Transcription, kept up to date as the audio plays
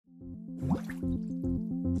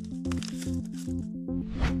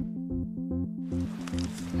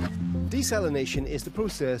Desalination is the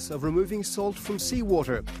process of removing salt from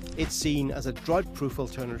seawater. It's seen as a drought-proof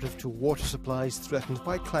alternative to water supplies threatened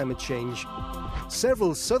by climate change.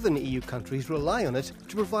 Several southern EU countries rely on it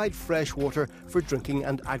to provide fresh water for drinking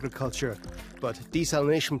and agriculture. But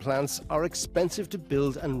desalination plants are expensive to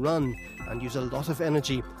build and run and use a lot of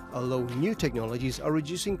energy, although new technologies are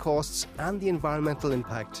reducing costs and the environmental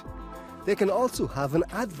impact. They can also have an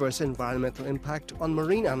adverse environmental impact on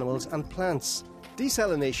marine animals and plants.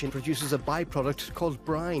 Desalination produces a byproduct called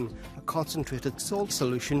brine, a concentrated salt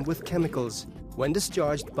solution with chemicals. When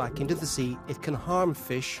discharged back into the sea, it can harm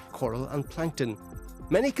fish, coral and plankton.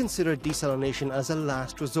 Many consider desalination as a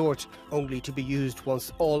last resort, only to be used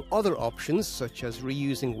once all other options, such as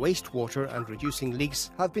reusing wastewater and reducing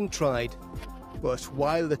leaks, have been tried. But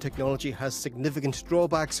while the technology has significant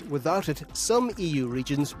drawbacks, without it, some EU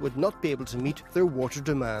regions would not be able to meet their water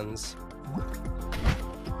demands.